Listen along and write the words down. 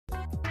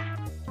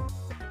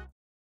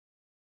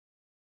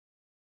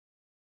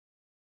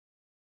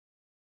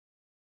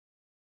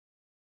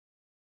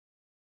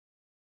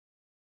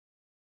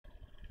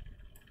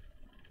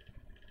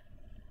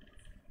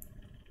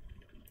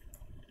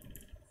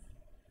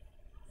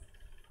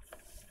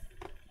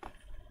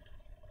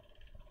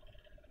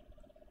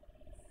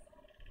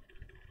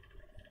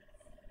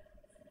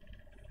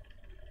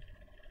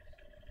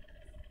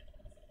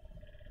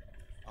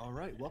All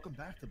right, welcome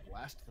back to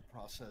Blast the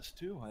Process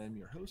 2. I am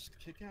your host,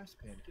 Kickass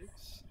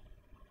Pancakes.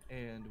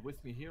 And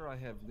with me here, I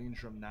have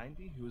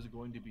leandrom90, who is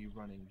going to be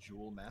running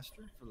Jewel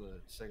Master for the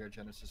Sega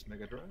Genesis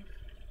Mega Drive.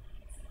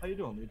 How you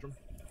doing, Leandrom?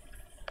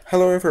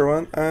 Hello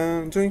everyone,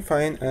 I'm doing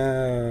fine.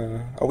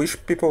 I wish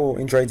people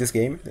enjoy this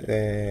game,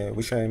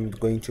 which I'm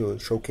going to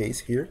showcase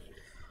here.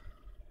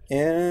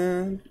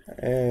 And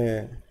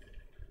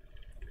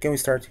can we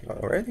start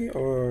already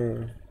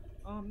or?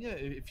 Yeah,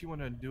 if you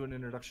want to do an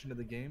introduction to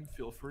the game,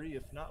 feel free.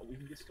 If not, we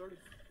can get started.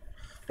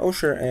 Oh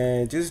sure,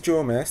 this is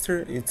Duel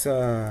Master. It's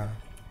a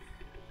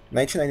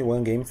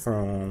 1991 game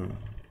from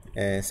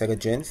Sega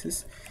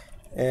Genesis.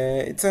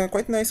 It's a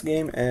quite nice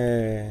game.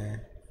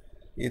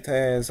 It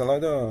has a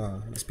lot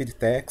of speed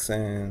attacks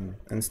and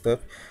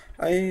stuff.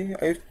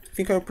 I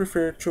think I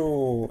prefer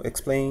to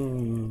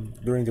explain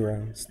during the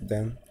rounds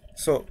then.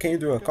 So can you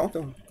do a Okay,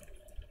 countdown?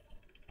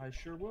 I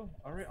sure will.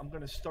 All right, I'm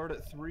going to start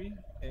at 3,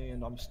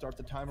 and I'm start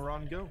the timer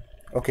on go.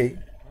 Okay,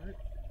 All right,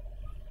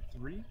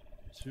 3,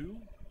 2,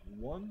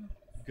 1,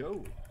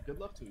 go. Good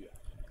luck to you.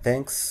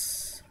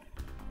 thanks.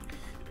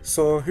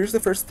 So here's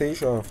the first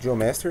stage of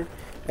Geomaster.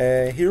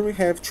 Here we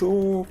have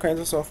two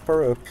kinds of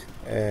power up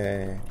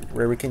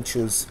where we can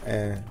choose.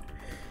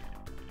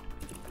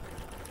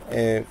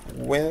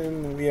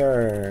 When we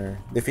are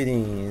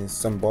defeating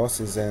some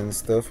bosses and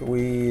stuff,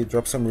 we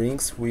drop some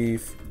rings,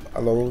 which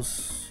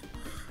allows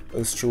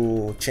us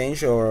to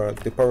change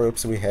the power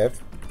ups we have.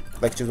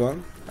 Like this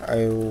one,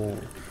 I'll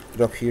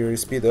drop here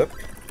speed up,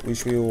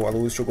 which will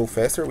allow us to go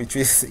faster, which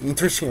is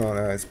interesting on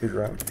a speed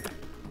run.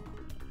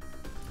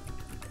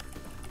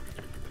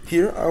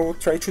 Here I will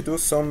try to do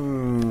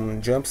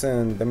some jumps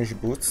and damage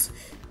boosts.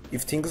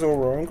 If things go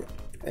wrong,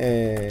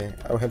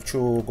 I'll have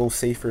to go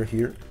safer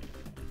here.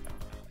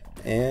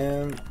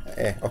 And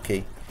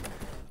okay,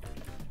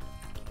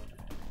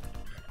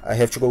 I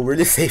have to go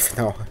really safe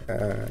now.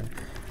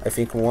 I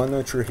think 1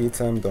 or 2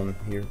 hits I'm done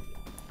here.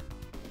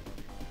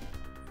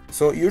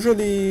 So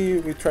usually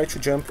we try to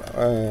jump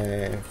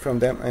from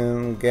them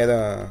and get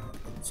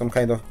some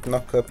kind of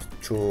knock up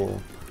to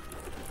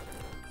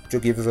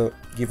give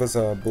us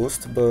a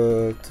boost,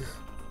 but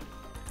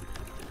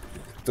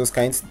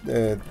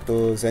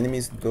those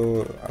enemies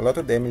do a lot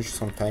of damage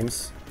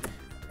sometimes.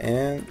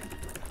 And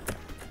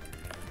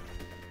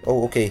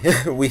oh, okay,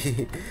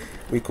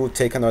 we could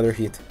take another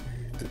hit.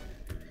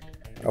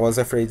 I was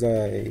afraid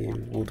I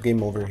would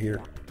game over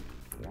here.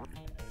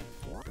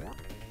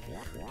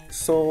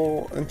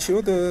 So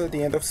until the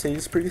end of stage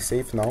is pretty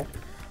safe now.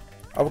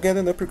 I'll get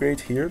an upgrade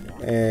here,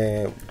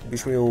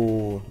 which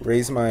will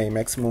raise my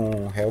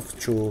maximum health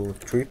to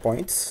 3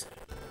 points.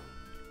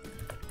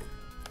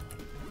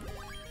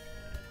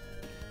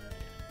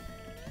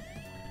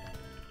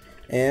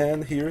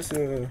 And here's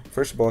the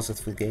first boss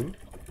of the game.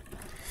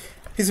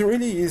 He's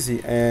really easy,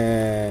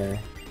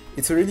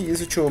 it's really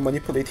easy to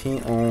manipulate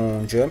him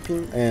on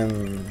jumping,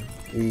 and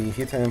we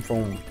hit him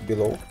from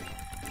below.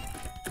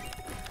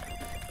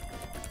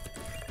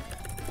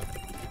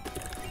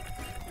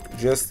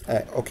 Just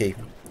okay.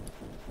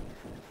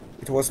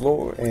 It was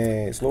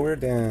slower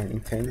than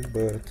intended,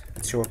 but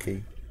it's still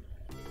okay.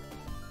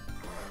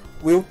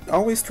 We'll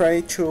always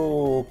try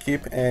to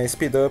keep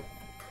speed up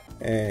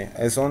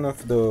as one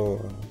of the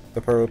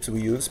power-ups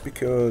we use,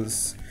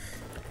 because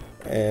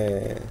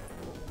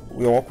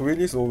we walk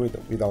really slow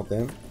without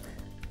them.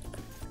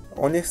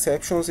 Only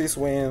exceptions is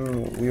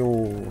when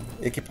we'll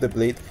equip the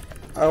blade.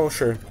 Oh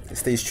sure,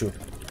 stage 2.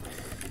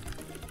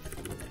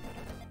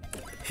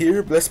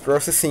 Here blast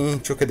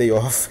processing took a day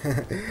off,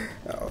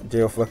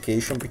 day of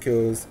vacation,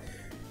 because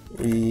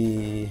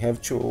we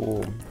have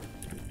to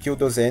kill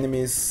those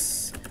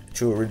enemies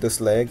to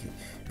reduce lag,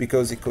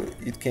 because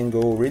it can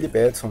go really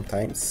bad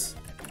sometimes.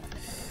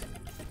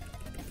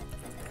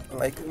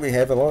 Like we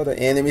have a lot of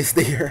enemies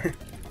there.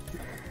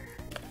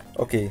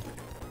 Okay.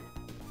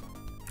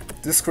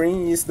 The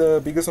screen is the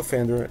biggest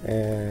offender.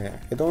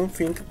 I don't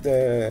think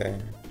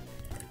that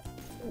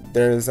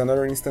there's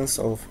another instance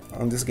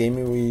on this game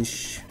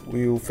which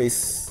will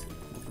face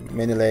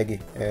many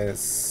lag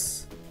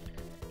as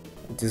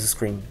this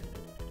screen.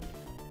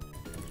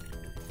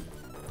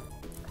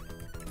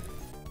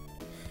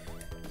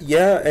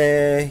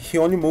 Yeah, he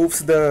only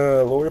moves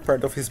the lower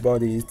part of his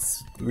body.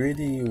 It's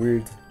really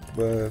weird,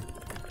 but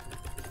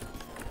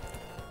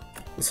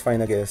it's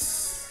fine, I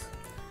guess.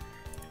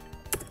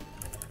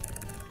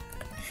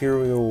 Here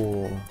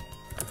we'll...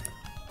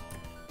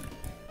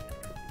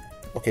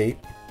 Okay.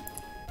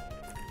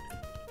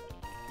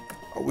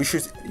 I wish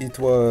it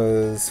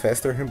was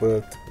faster,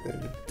 but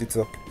it's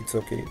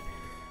okay.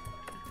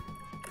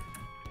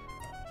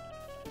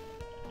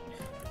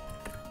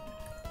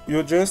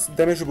 We'll just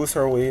damage boost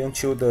our way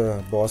until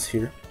the boss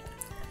here.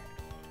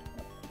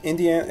 In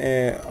the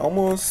end,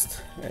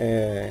 almost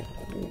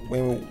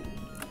when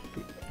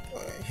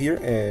here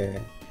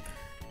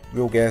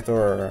we'll get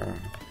our...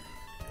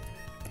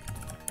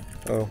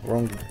 Oh,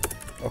 wrong.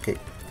 Okay,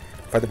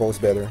 fireball is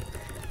better.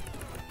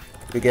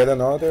 We get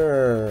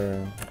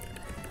another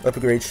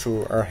upgrade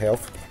to our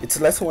health. It's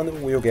the last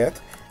one we'll get.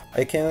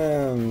 I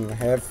can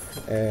have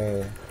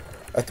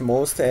at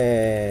most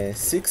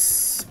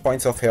 6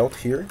 points of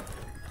health here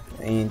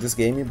in this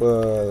game,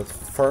 but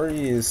 4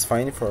 is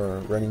fine for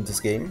running this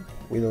game.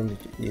 We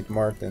don't need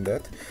more than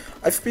that.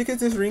 I've picked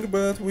this ring,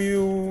 but we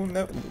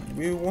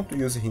won't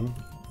use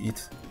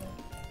it.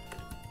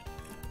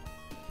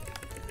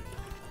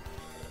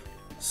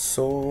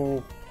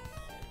 So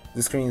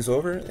the screen is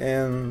over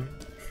and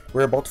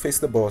we're about to face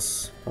the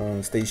boss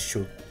on stage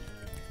 2.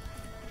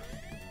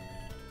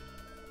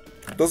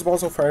 Those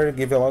balls of fire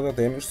give a lot of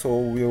damage, so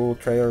we'll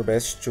try our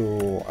best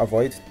to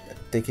avoid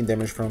taking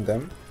damage from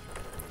them.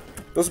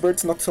 Those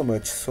birds not so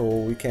much, so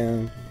we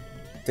can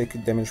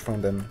take damage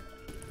from them.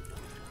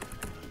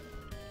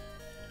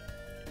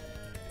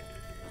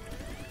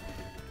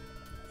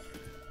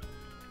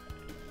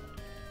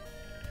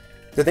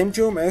 The name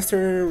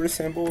Geomaster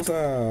resembles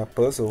a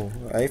puzzle.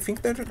 I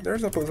think that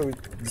there's a puzzle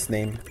with this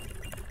name.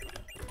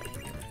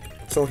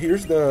 So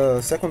here's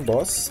the second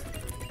boss.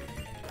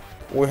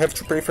 We have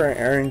to pray for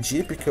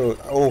RNG because...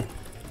 oh,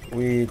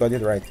 we got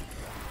it right.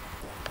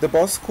 The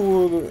boss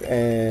could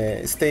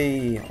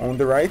stay on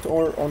the right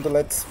or on the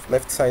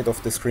left side of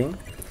the screen.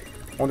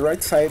 On the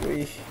right side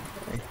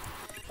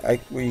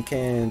we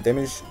can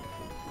damage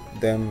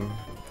them.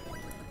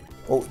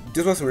 Oh,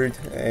 this was weird.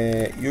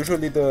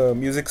 Usually the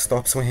music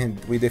stops when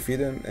we defeat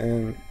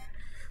them,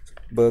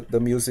 but the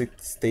music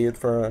stayed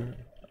for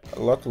a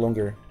lot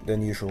longer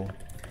than usual.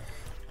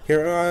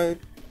 Here I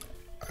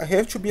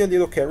have to be a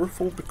little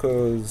careful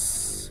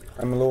because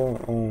I'm low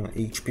on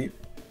HP.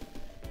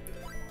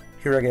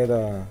 Here I get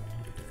a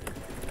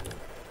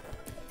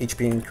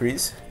HP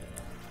increase.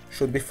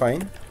 Should be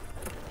fine.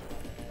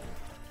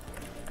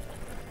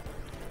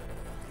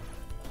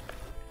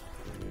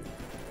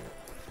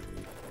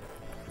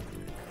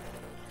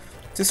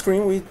 This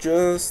screen we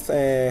just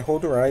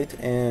hold right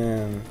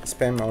and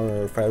spam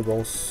our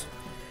fireballs.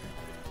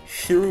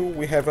 Here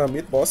we have a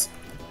mid-boss,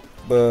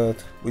 but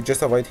we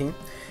just avoid him.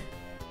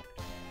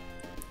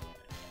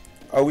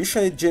 I wish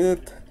I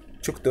didn't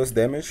took those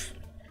damage.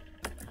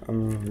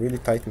 I'm really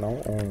tight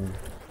now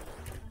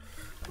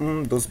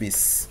on those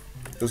bees.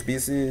 Those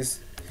bees is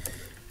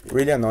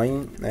really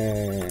annoying.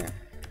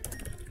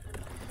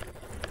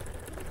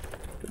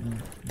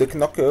 The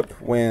knockback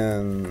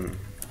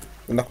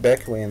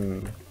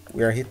when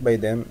we are hit by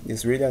them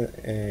is really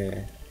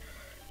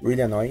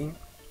really annoying,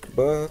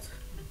 but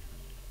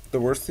the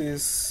worst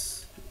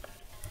is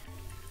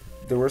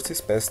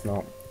past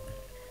now.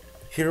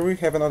 Here we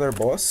have another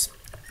boss.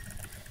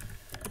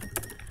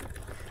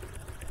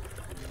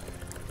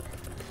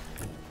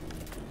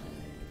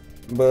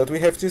 But we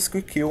have this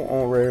quick kill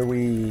on where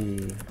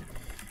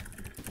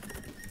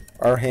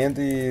our hand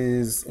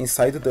is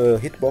inside the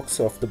hitbox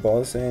of the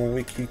boss and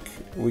we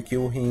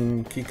kill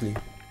him quickly.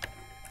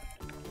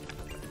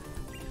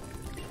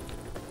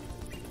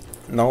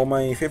 Now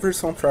my favorite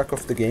soundtrack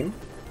of the game,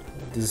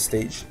 this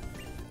stage.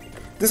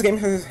 This game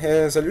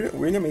has a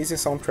really amazing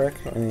soundtrack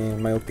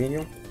in my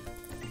opinion.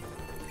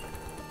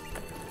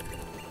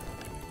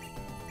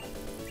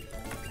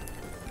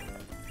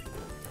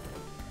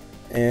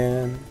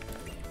 And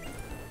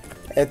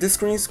this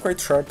screen is quite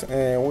short,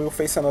 and we'll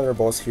face another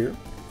boss here.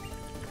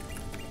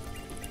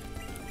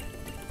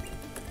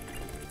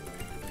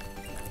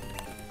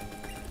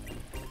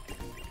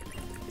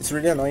 It's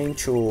really annoying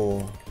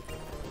to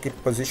keep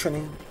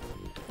positioning,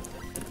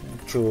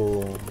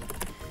 to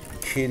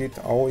hit it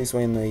always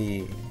when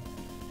we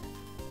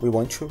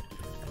want to,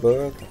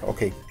 but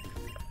okay.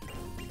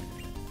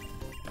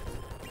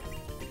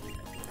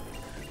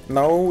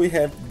 Now we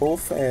have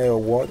both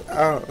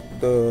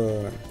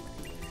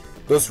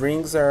those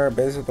rings are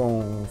based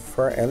on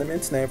 4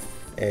 elements,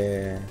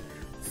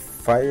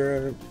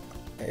 fire,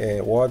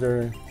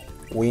 water,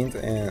 wind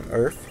and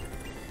earth.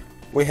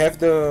 We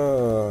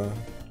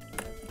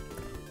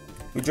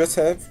just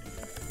have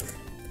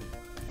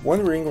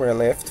one ring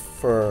left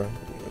for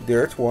the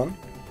earth one.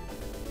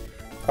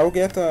 I'll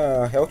get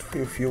a health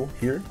refill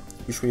here,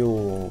 which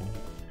will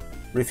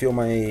refill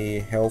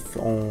my health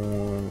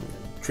on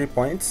 3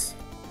 points.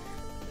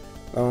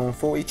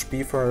 Full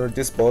HP for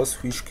this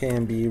boss, which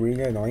can be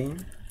really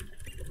annoying.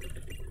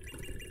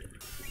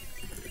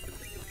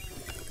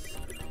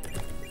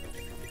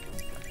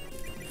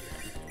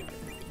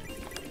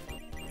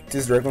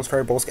 These dragon's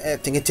fireballs, I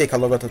think it take a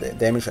lot of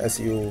damage, as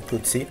you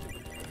could see.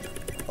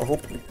 I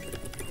hope.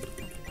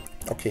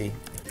 Okay.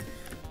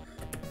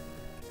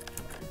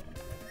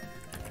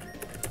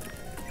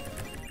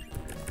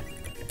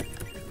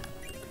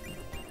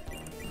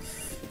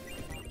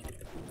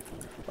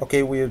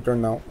 Okay, we're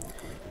done now.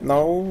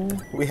 Now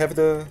we have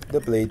the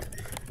blade.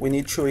 We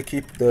need to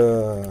equip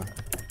the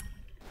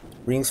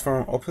rings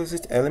from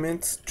opposite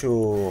elements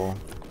to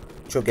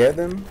get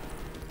them.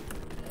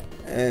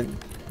 And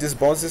this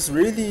boss is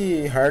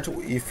really hard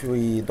if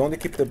we don't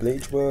equip the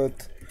blade,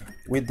 but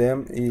with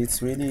them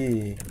it's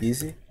really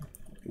easy.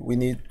 We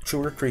need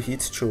 2 or 3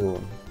 hits to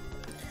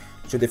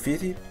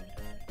defeat it.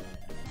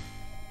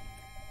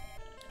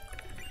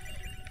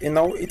 And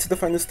now it's the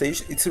final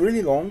stage. It's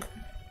really long,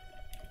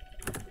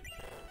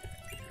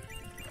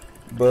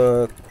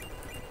 but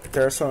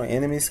there are some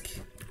enemies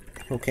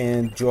who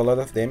can do a lot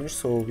of damage,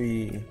 so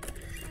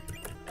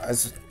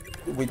as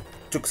we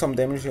took some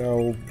damage,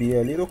 I'll be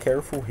a little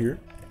careful here.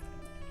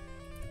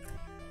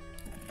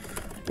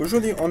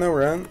 Usually on a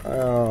run,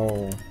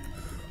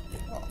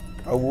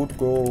 I would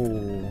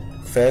go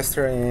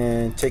faster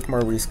and take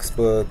more risks,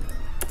 but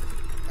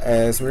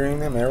as we're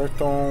in a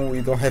marathon,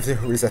 we don't have the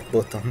reset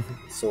button,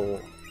 so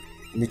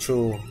we need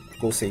to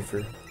go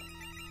safer.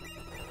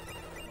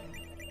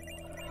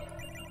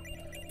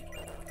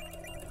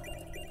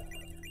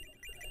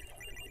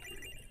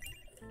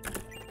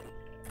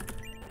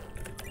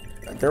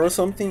 There was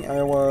something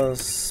I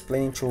was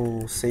planning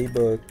to say,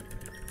 but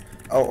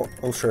oh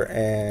sure.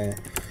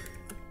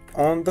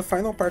 On the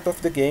final part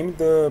of the game,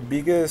 the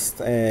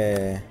biggest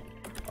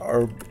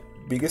our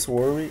biggest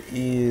worry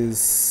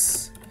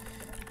is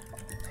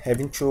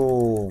having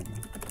to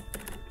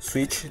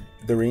switch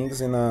the rings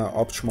in an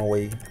optimal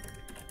way,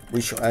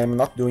 which I'm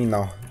not doing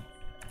now.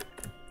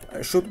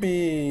 I should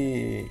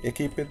be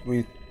equipped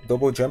with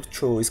double jump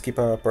to skip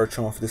a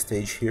portion of the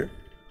stage here.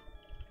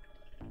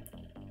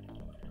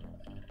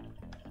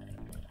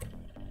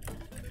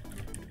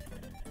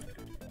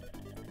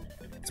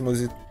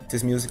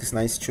 This music is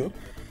nice too,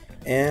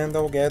 and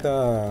I'll get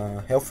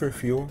a health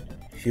refill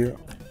here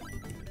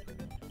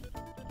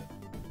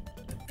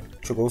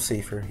to go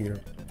safer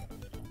here.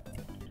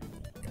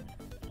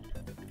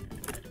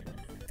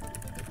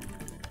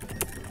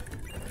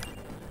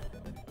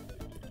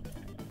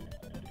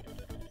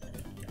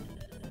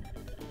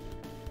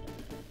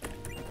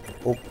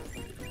 Oh.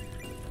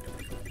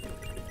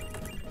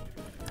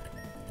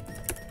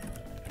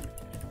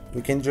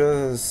 We can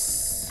just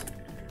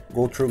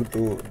go through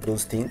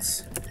those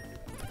things.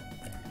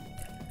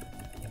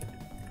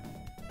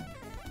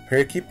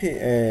 Here, keep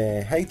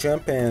high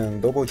jump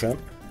and double jump.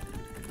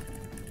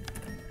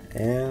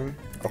 And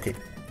okay.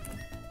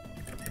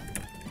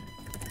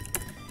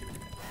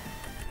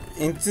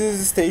 In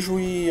this stage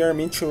we are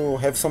meant to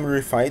have some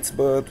refights,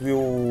 but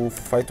we'll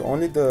fight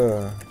only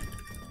the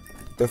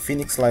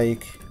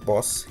Phoenix-like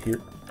boss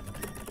here.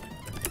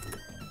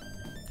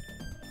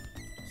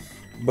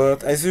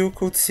 But as you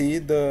could see,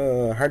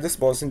 the hardest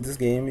boss in this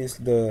game is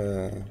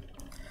the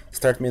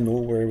start menu,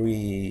 where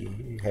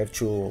we have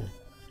to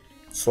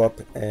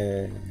swap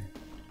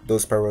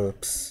those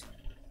power-ups.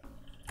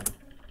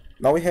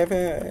 Now we have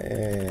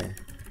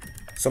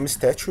some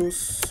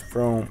statues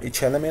from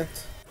each element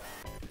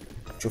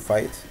to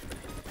fight.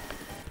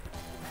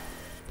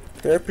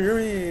 They're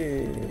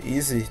pretty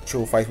easy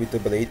to fight with the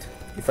blade.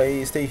 If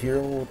I stay here,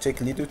 I will take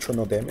little to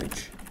no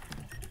damage.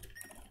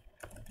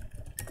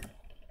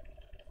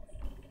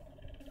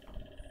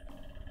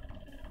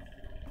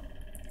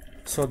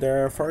 So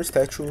there are 4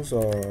 statues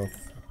of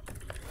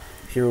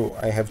hero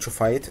I have to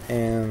fight,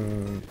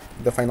 and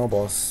the final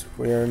boss.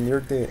 We are near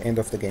the end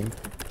of the game.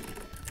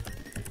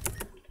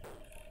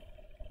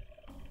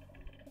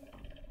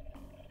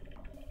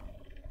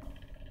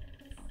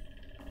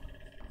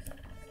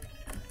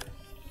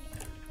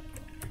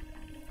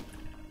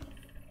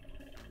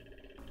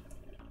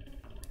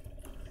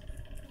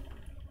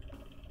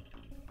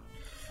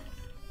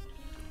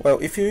 Well,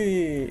 if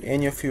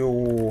any of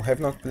you have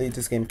not played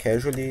this game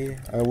casually,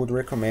 I would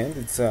recommend.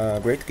 It's a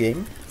great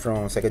game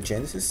from Sega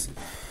Genesis.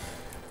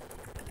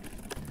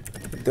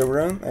 The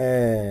run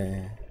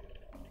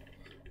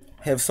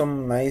have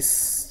some nice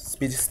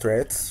speed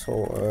strats,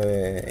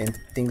 and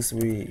things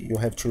you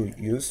have to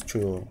use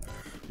to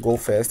go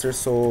faster.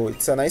 So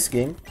it's a nice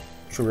game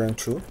to run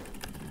too.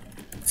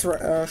 It's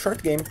a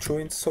short game too,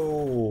 and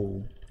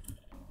so.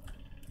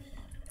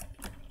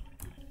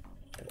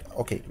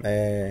 Okay,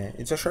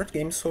 it's a short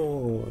game,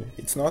 so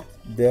it's not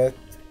that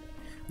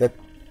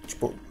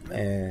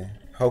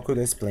how could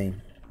I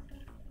explain?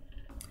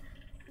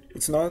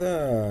 It's not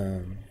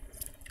a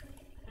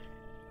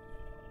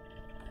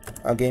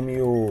game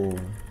you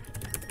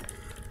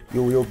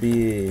will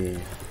be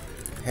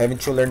having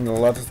to learn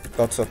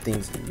lots of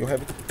things. You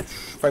have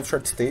 5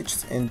 short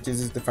stages, and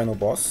this is the final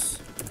boss.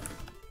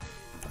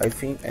 I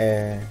think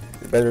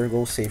better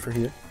go safer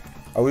here.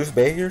 I will use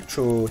Bear here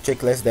to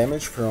take less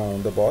damage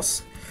from the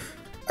boss.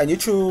 I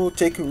need to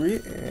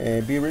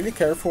be really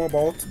careful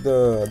about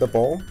the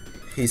ball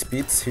he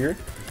spits here,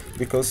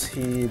 because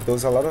he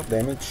does a lot of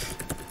damage.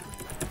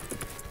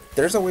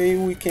 There's a way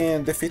we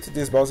can defeat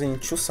this boss in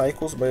 2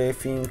 cycles, but I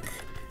think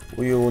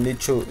we will need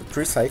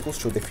 3 cycles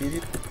to defeat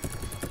it.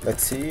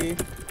 Let's see.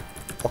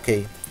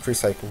 Okay, 3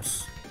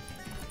 cycles.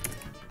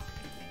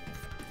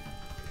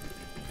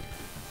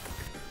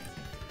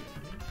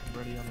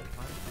 Ready on the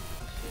time?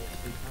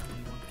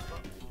 You want to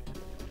stop?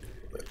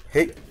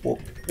 Hey,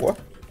 what?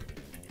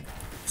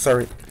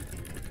 Sorry.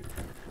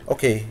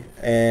 Okay,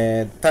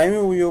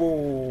 time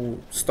will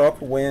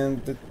stop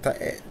when the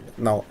time.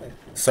 No,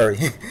 sorry.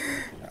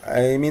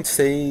 I mean to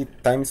say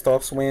time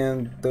stops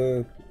when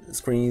the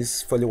screen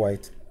is fully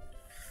white.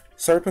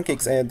 Sorry,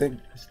 Pancakes. I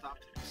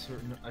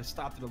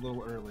stopped it a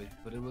little early,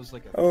 but it was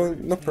like a. Oh,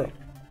 no problem.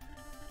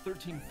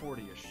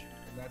 1340-ish,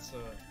 and that's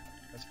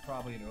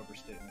probably an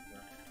overstatement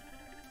there.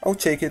 I'll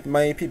check it.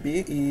 My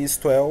PB is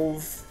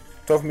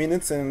 12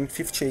 minutes and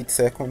 58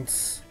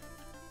 seconds.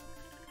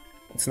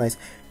 It's nice.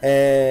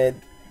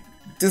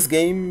 This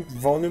game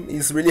volume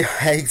is really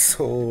high,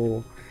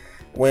 so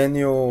when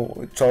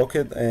you talk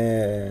it,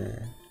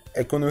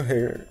 I couldn't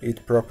hear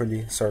it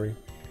properly. Sorry.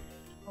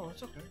 Oh,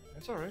 it's okay.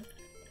 It's all right.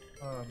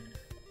 Um,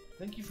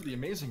 Thank you for the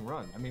amazing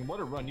run. I mean,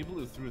 what a run! You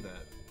blew through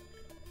that.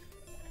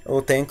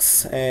 Oh,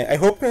 thanks. I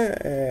hope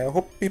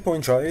people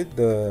enjoyed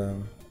the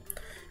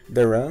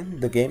run,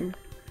 the game.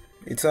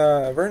 It's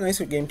a very nice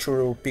game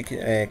to pick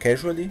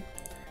casually,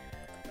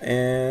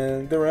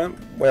 and the run,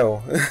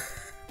 well,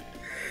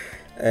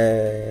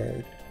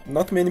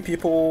 not many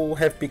people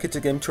have picked the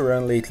game to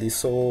run lately,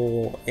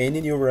 so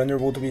any new runner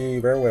would be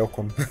very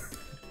welcome.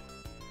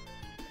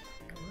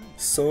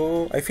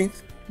 So I think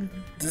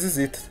this is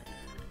it.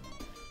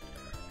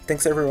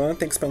 Thanks everyone,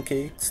 thanks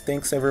Pancakes,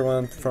 thanks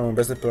everyone from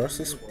Best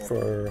Process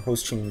for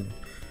hosting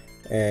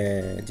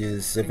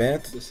this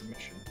event. Thank you for the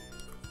submission.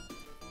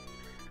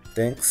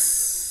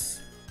 Thanks.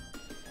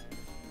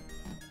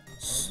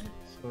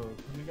 So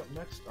coming up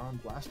next on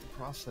Blast the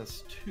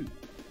Process 2,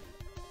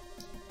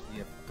 we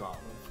have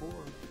Gauntlet 4.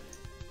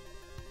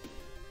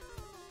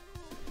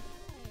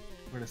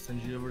 We're gonna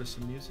send you over to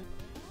some music.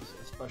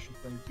 A special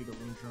thank you to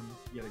Leandrom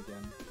yet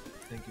again.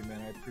 Thank you,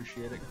 man. I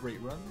appreciate it.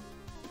 Great run.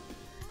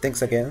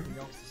 Thanks again. Anything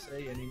else to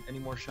say? Any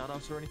more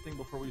shoutouts or anything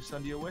before we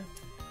send you away?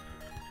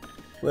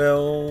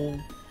 Well,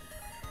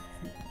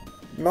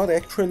 not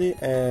actually.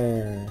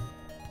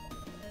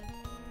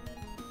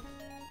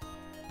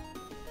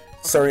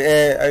 Sorry,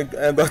 I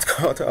got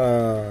caught.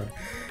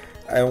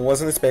 I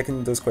wasn't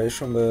expecting this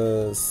question,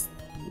 but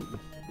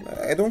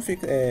I don't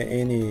think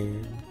any.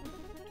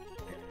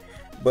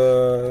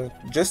 But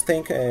just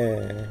take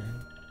the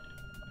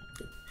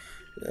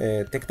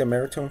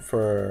marathon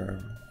for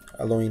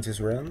allowing this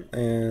run,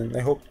 and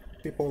I hope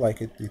people like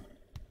it.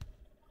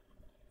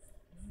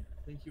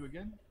 Thank you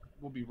again.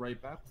 We'll be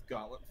right back with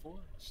Gauntlet 4.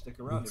 Stick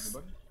around,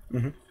 everybody.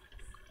 Mm-hmm.